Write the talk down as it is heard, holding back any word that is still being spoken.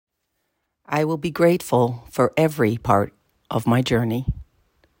I will be grateful for every part of my journey.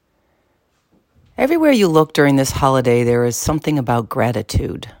 Everywhere you look during this holiday, there is something about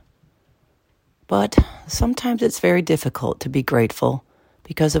gratitude. But sometimes it's very difficult to be grateful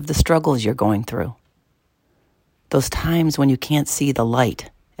because of the struggles you're going through. Those times when you can't see the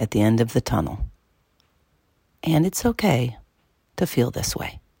light at the end of the tunnel. And it's okay to feel this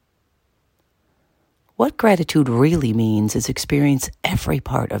way. What gratitude really means is experience every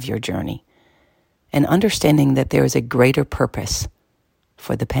part of your journey and understanding that there is a greater purpose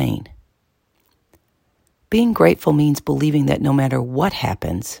for the pain. Being grateful means believing that no matter what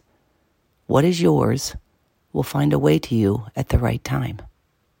happens, what is yours will find a way to you at the right time.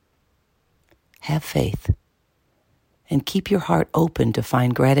 Have faith and keep your heart open to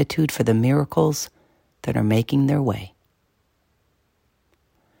find gratitude for the miracles that are making their way.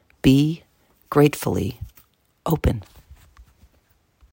 Be gratefully open.